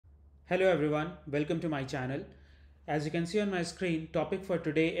Hello everyone, welcome to my channel. As you can see on my screen, topic for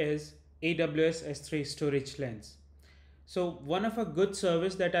today is AWS S3 Storage Lens. So one of a good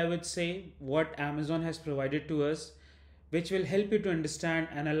service that I would say what Amazon has provided to us, which will help you to understand,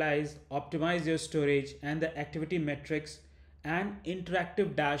 analyze, optimize your storage and the activity metrics and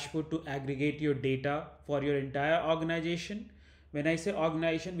interactive dashboard to aggregate your data for your entire organization. When I say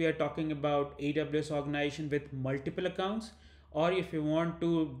organization, we are talking about AWS organization with multiple accounts, or if you want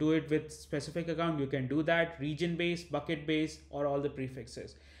to do it with specific account, you can do that region based, bucket based, or all the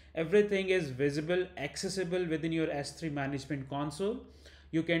prefixes. Everything is visible, accessible within your S3 management console.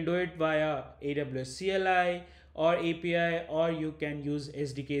 You can do it via AWS CLI or API, or you can use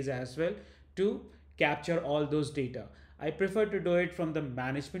SDKs as well to capture all those data. I prefer to do it from the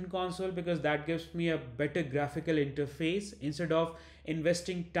management console because that gives me a better graphical interface instead of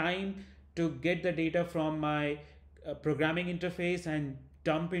investing time to get the data from my programming interface and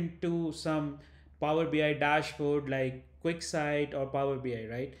dump into some Power BI dashboard like QuickSight or Power BI,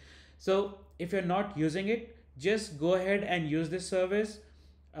 right? So if you're not using it, just go ahead and use this service.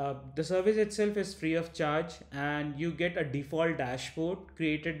 The service itself is free of charge and you get a default dashboard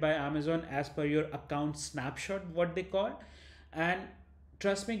created by Amazon as per your account snapshot, what they call. And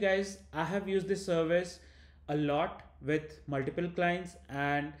trust me guys, I have used this service a lot with multiple clients,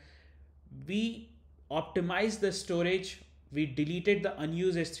 and we optimized the storage. We deleted the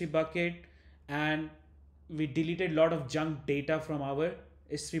unused S3 bucket and we deleted a lot of junk data from our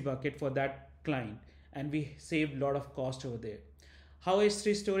S3 bucket for that client, and we saved a lot of cost over there. How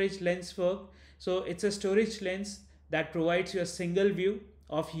S3 storage lens work? So it's a storage lens that provides you a single view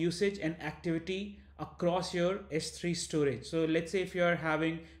of usage and activity across your S3 storage. So let's say if you are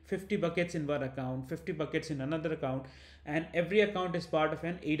having 50 buckets in one account, 50 buckets in another account, and every account is part of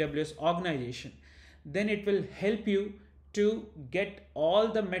an AWS organization, then it will help you to get all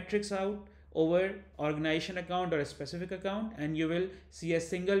the metrics out over organization account or a specific account, and you will see a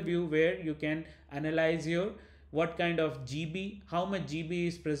single view where you can analyze your what kind of GB, how much GB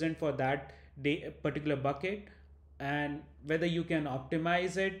is present for that particular bucket, and whether you can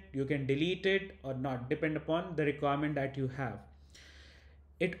optimize it, you can delete it or not, depend upon the requirement that you have.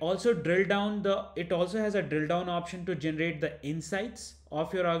 It also has a drill down option to generate the insights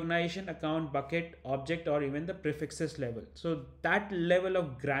of your organization account, bucket, object, or even the prefixes level. So that level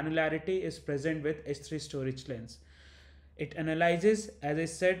of granularity is present with S3 Storage Lens. It analyzes, as I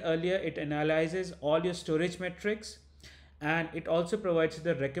said earlier, it analyzes all your storage metrics, and it also provides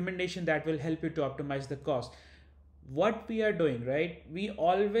the recommendation that will help you to optimize the cost. What we are doing, right? We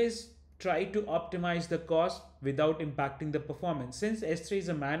always try to optimize the cost without impacting the performance. Since S3 is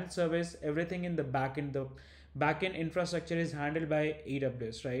a managed service, everything in the backend infrastructure is handled by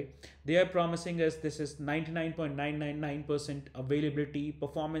AWS, right? They are promising us this is 99.999% availability.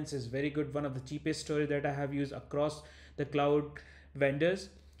 Performance is very good. One of the cheapest storage that I have used across the cloud vendors,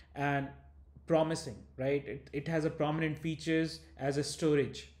 and promising, right? It has a prominent features as a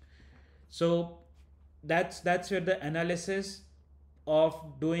storage. So that's where the analysis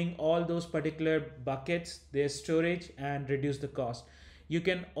of doing all those particular buckets, their storage, and reduce the cost. You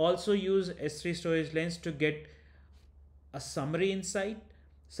can also use S3 Storage Lens to get a summary insight,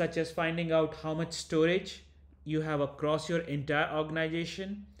 such as finding out how much storage you have across your entire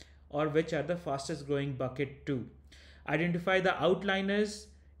organization, or which are the fastest growing bucket too. Identify the outliners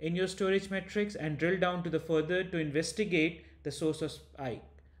in your storage metrics and drill down to the further to investigate the source of spike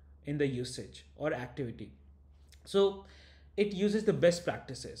in the usage or activity. So it uses the best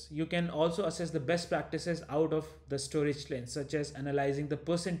practices. You can also assess the best practices out of the storage lens, such as analyzing the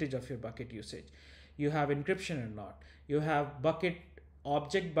percentage of your bucket usage. You have encryption or not. You have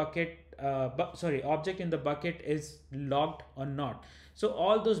object in the bucket is logged or not. So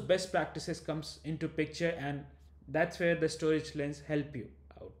all those best practices comes into picture, and that's where the storage lens help you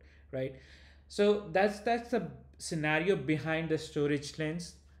out, right? So that's the scenario behind the storage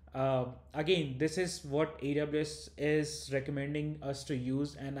lens. Again, this is what AWS is recommending us to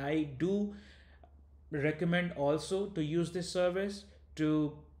use, and I do recommend also to use this service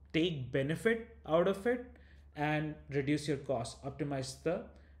to take benefit out of it and reduce your cost, optimize the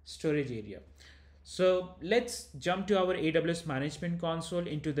storage area. So let's jump to our AWS management console,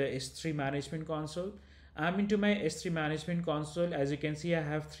 into the S3 management console. I'm into my S3 management console. As you can see, I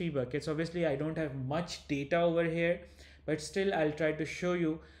have 3 buckets. Obviously I don't have much data over here, but still I'll try to show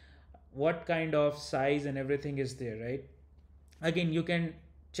you what kind of size and everything is there, right? Again, you can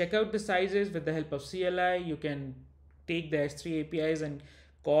check out the sizes with the help of CLI. You can take the S3 APIs and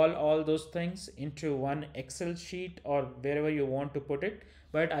call all those things into one Excel sheet or wherever you want to put it.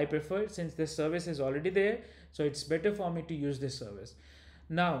 But I prefer, since this service is already there, so it's better for me to use this service.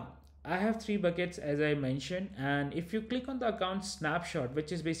 Now, I have three buckets as I mentioned, and if you click on the account snapshot,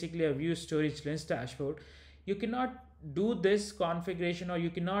 which is basically a view storage lens dashboard, you cannot do this configuration, or you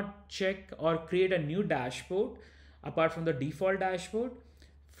cannot check or create a new dashboard apart from the default dashboard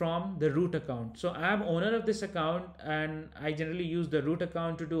from the root account. So I am owner of this account, and I generally use the root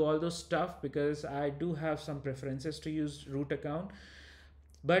account to do all those stuff because I do have some preferences to use root account.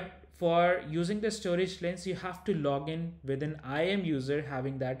 But for using the storage lens, you have to log in with an IAM user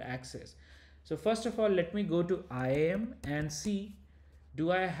having that access. So first of all, let me go to IAM and see,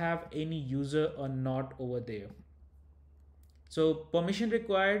 do I have any user or not over there? So permission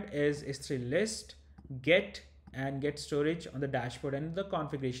required is S3 list, get, and get storage on the dashboard and the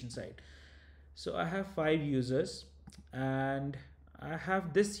configuration side. So I have 5 users, and I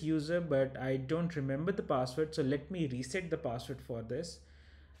have this user, but I don't remember the password. So let me reset the password for this.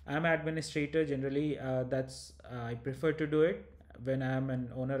 I'm administrator generally. I prefer to do it when I'm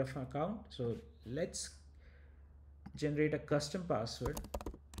an owner of an account. So let's generate a custom password.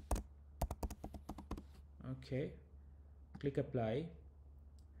 Okay, click apply.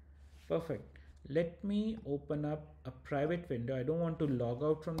 Perfect. Let me open up a private window. I don't want to log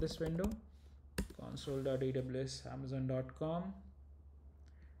out from this window. console.awsamazon.com,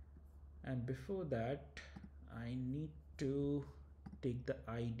 and before that I need to take the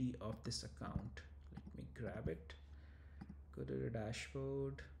ID of this account. Let me grab it. Go to the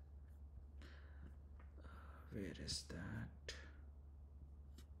dashboard. Where is that?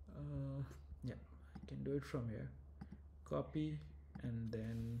 Yeah, I can do it from here. Copy, and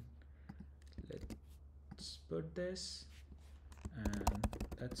then let's put this, and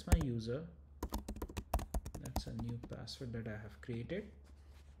that's my user. That's a new password that I have created.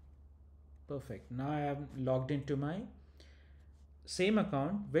 Perfect. Now I am logged into my same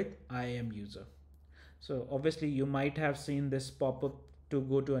account with IAM user. So obviously you might have seen this pop up to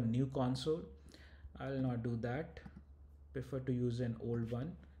go to a new console. I'll not do that. Prefer to use an old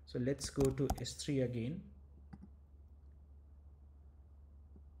one. So let's go to S3 again.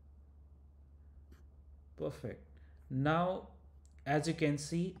 Perfect. Now, as you can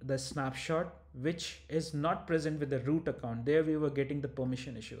see, the snapshot, which is not present with the root account, there we were getting the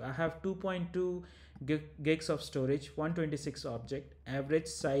permission issue. I have 2.2 gigs of storage, 126 object, average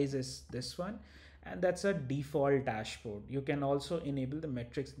size is this one, and that's a default dashboard. You can also enable the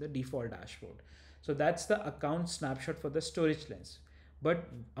metrics in the default dashboard. So that's the account snapshot for the storage lens. But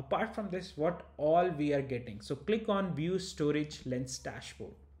apart from this, what all we are getting? So click on view storage lens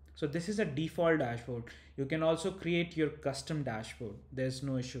dashboard. So this is a default dashboard. You can also create your custom dashboard. There's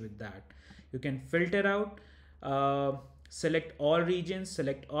no issue with that. You can filter out, select all regions,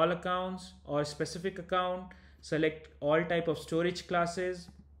 select all accounts or specific account, select all type of storage classes,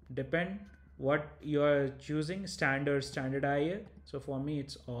 depend what you're choosing, standard IA. So for me,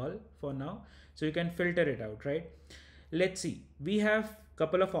 it's all for now. So you can filter it out, right? Let's see, we have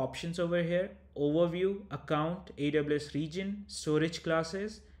couple of options over here: overview, account, AWS region, storage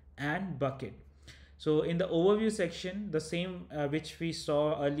classes, and bucket. So in the overview section, the same which we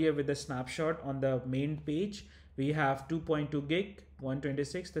saw earlier with the snapshot on the main page, we have 2.2 gig,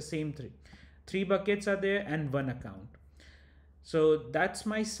 126, the same three buckets are there and one account. So that's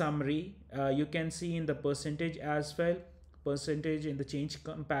my summary. You can see in the percentage as well, percentage in the change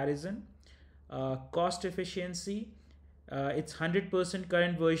comparison, cost efficiency. It's 100%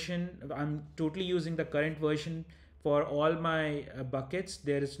 current version. I'm totally using the current version for all my buckets.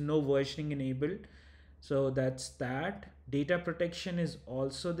 There is no versioning enabled. So that's that. Data protection is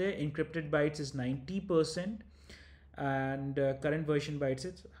also there. Encrypted bytes is 90%, and current version bytes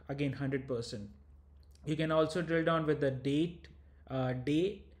is again 100%. You can also drill down with the date,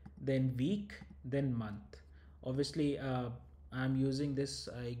 day, then week, then month. Obviously, I'm using this,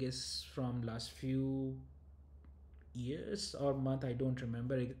 I guess, from last few years or month. I don't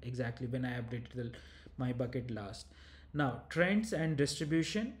remember exactly when I updated my bucket last. Now, trends and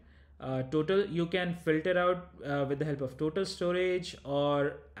distribution. Total, you can filter out with the help of total storage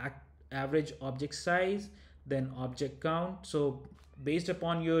or average object size, then object count. So based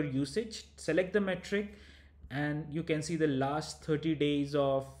upon your usage, select the metric, and you can see the last 30 days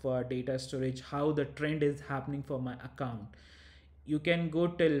of data storage, how the trend is happening for my account. You can go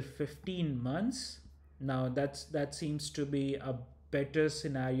till 15 months. Now that seems to be a better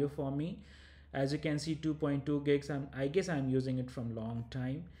scenario for me. As you can see, 2.2 gigs, I guess I'm using it from long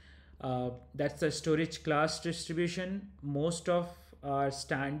time. That's the storage class distribution. Most of our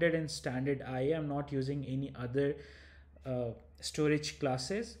standard and standard IA. I'm not using any other storage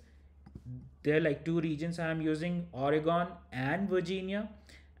classes. There are like two regions I'm using, Oregon and Virginia,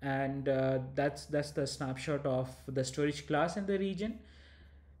 and that's the snapshot of the storage class in the region.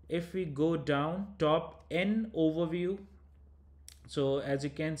 if we go down top N overview, so as you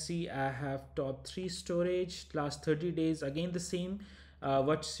can see, I have top 3 storage last 30 days, again the same.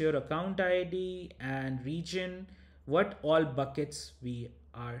 What's your account ID and region, what all buckets we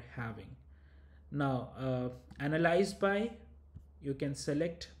are having. Now analyze by, you can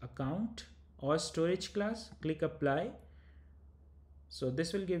select account or storage class, click apply. So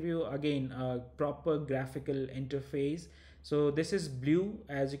this will give you again a proper graphical interface. So this is blue,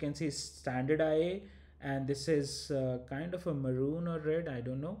 as you can see, standard IA, and this is kind of a maroon or red, I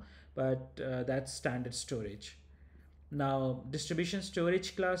don't know, but that's standard storage. Now distribution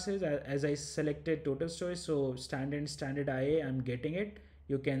storage classes, as I selected total storage, so standard IA, I'm getting it.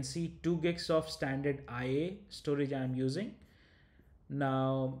 You can see 2 gigs of standard IA storage I'm using.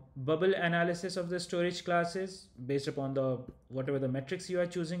 Now bubble analysis of the storage classes based upon the whatever the metrics you are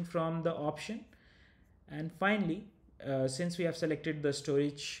choosing from the option. And finally, since we have selected the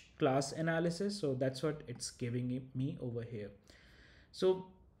storage class analysis, so that's what it's giving me over here. So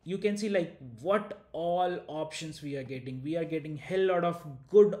you can see like what all options we are getting. We are getting hell lot of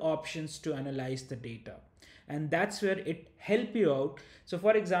good options to analyze the data, and that's where it help you out. So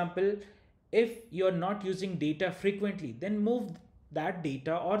for example, if you're not using data frequently, then move that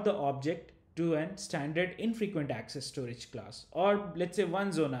data or the object to a standard infrequent access storage class, or let's say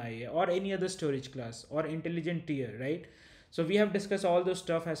one zone IA or any other storage class or intelligent tier, right? So we have discussed all those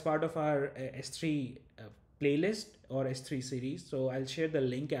stuff as part of our S3 playlist or S3 series. So I'll share the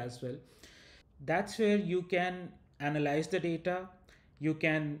link as well. That's where you can analyze the data. You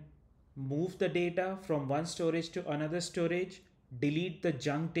can move the data from one storage to another storage, delete the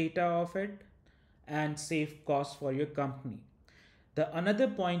junk data of it, and save costs for your company. The another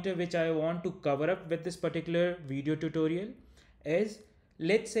pointer which I want to cover up with this particular video tutorial is,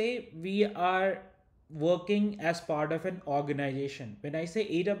 let's say we are working as part of an organization. When I say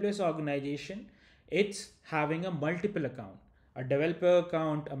AWS organization, it's having a multiple account, a developer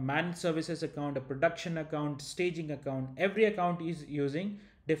account, a managed services account, a production account, staging account. Every account is using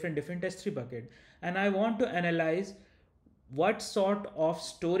different S3 bucket. And I want to analyze what sort of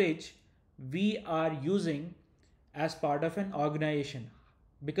storage we are using as part of an organization,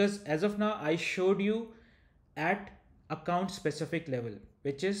 because as of now I showed you at account specific level,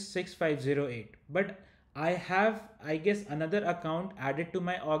 which is 6508, but I have, I guess, another account added to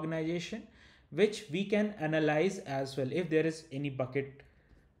my organization which we can analyze as well if there is any bucket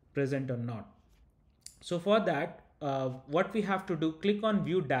present or not. So for that, what we have to do, click on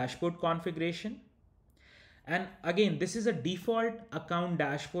view dashboard configuration. And again, this is a default account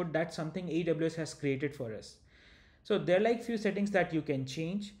dashboard. That's something AWS has created for us. So there are like few settings that you can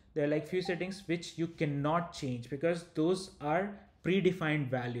change. There are like few settings which you cannot change because those are predefined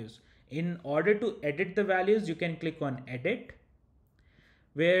values. In order to edit the values, you can click on edit,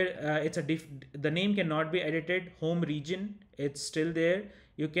 where it's a the name cannot be edited. Home region, it's still there.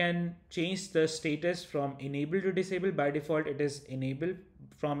 You can change the status from enable to disable. By default, it is enabled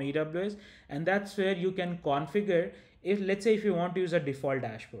from AWS, and that's where you can configure. If let's say if you want to use a default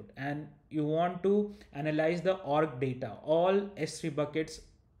dashboard and you want to analyze the org data, all S3 buckets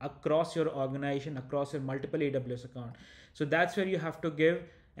across your organization, across your multiple AWS account. So that's where you have to give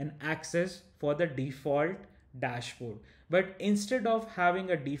an access for the default dashboard. But instead of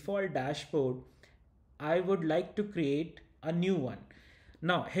having a default dashboard, I would like to create a new one.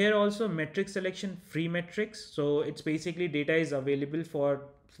 Now here also metric selection, free metrics. So it's basically data is available for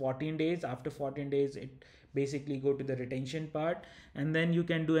 14 days. After 14 days, it basically go to the retention part, and then you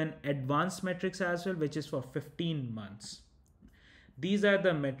can do an advanced metrics as well, which is for 15 months. These are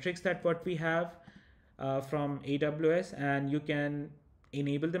the metrics that what we have from AWS, and you can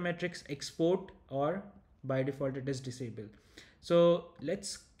enable the metrics export, or by default it is disabled. So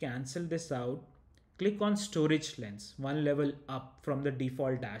let's cancel this out. Click on storage lens, one level up from the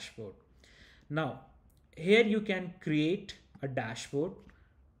default dashboard. Now here you can create a dashboard,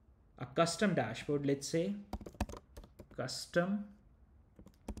 a custom dashboard. Let's say custom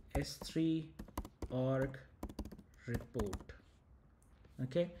S3 org report.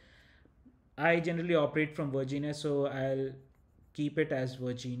 Okay, I generally operate from Virginia, so I'll keep it as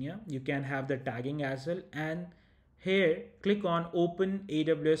Virginia. You can have the tagging as well, and here click on open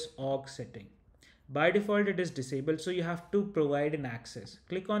AWS org setting. By default it is disabled, so you have to provide an access.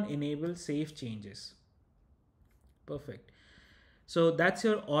 Click on enable save changes. Perfect. So that's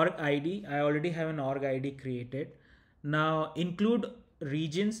your org ID. I already have an org ID created. Now include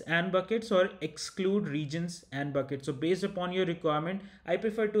regions and buckets or exclude regions and buckets. So based upon your requirement, I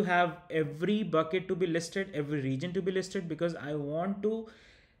prefer to have every bucket to be listed, every region to be listed, because I want to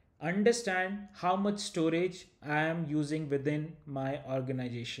understand how much storage I am using within my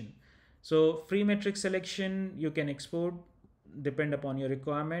organization. So free metric selection, you can export, depend upon your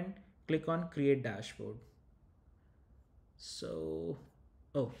requirement. Click on create dashboard. So,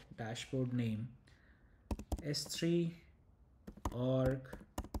 oh, dashboard name S3 org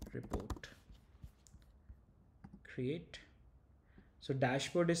report. Create. So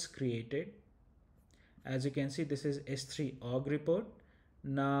dashboard is created. As you can see, this is S3 org report.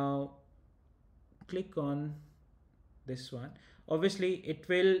 Now click on this one. Obviously it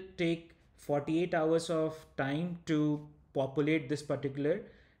will take 48 hours of time to populate this particular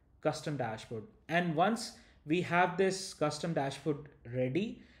custom dashboard, and once we have this custom dashboard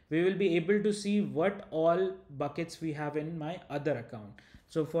ready, we will be able to see what all buckets we have in my other account.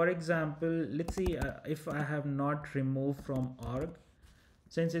 So for example, let's see if I have not removed from org.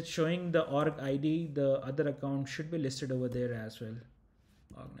 Since it's showing the org ID, the other account should be listed over there as well.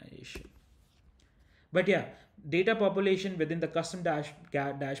 Organization. But yeah, data population within the custom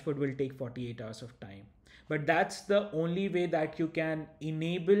dashboard will take 48 hours of time. But that's the only way that you can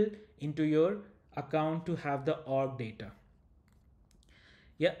enable into your account to have the org data.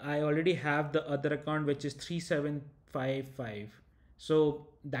 Yeah, I already have the other account, which is 3755. So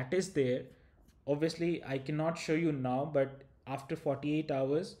that is there. Obviously, I cannot show you now, but after 48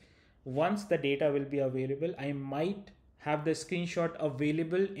 hours, once the data will be available, I might have the screenshot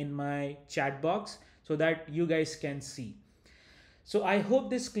available in my chat box so that you guys can see. So I hope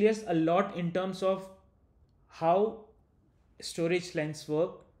this clears a lot in terms of how storage lens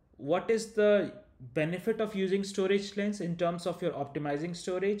work. What is the benefit of using storage lens in terms of your optimizing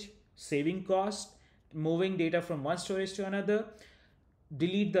storage, saving cost, moving data from one storage to another,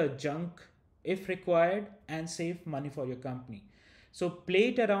 delete the junk if required, and save money for your company. So play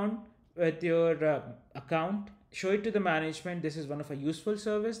it around with your account, show it to the management. This is one of a useful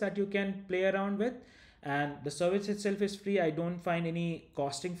service that you can play around with, and the service itself is free. I don't find any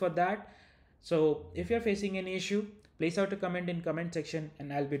costing for that. So if you're facing any issue, place out a comment in comment section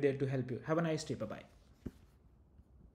and I'll be there to help you. Have a nice day. Bye bye.